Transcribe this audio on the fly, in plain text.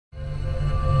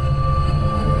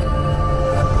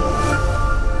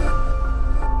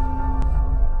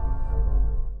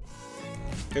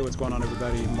going on,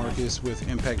 everybody? Marcus with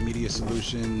Mpact Media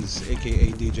Solutions,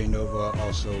 aka DJ Nova,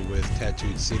 also with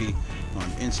Tattooed City on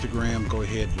Instagram. Go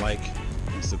ahead, like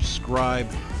and subscribe.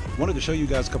 Wanted to show you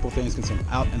guys a couple things because I'm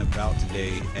out and about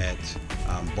today at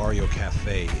Barrio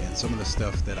Cafe, and some of the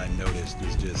stuff that I noticed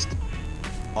was just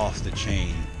off the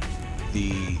chain.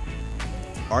 The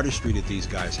artistry that these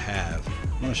guys have,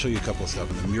 I'm going to show you a couple of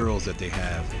stuff, and the murals that they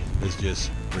have is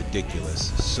just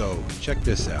ridiculous. So check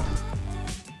this out.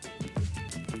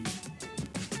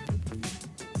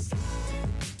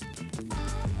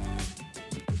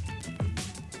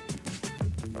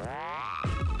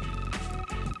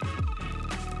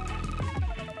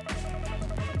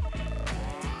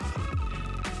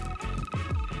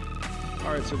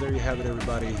 All right, so there you have it,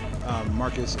 everybody.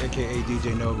 Marcus, aka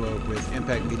DJ Nova, with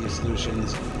Mpact Media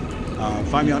Solutions.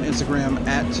 Find me on Instagram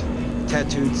at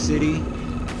Tattooed City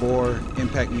or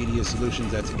Mpact Media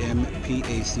Solutions. That's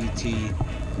MPACT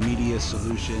Media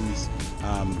Solutions.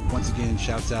 Once again,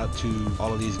 shouts out to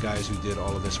all of these guys who did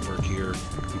all of this work here.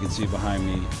 You can see behind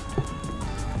me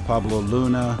Pablo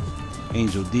Luna,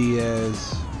 Angel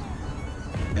Diaz,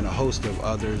 and a host of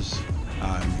others.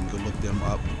 You can look them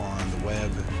up on the web.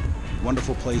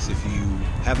 Wonderful place. If you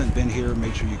haven't been here,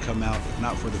 make sure you come out, if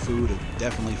not for the food,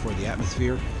 definitely for the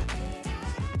atmosphere.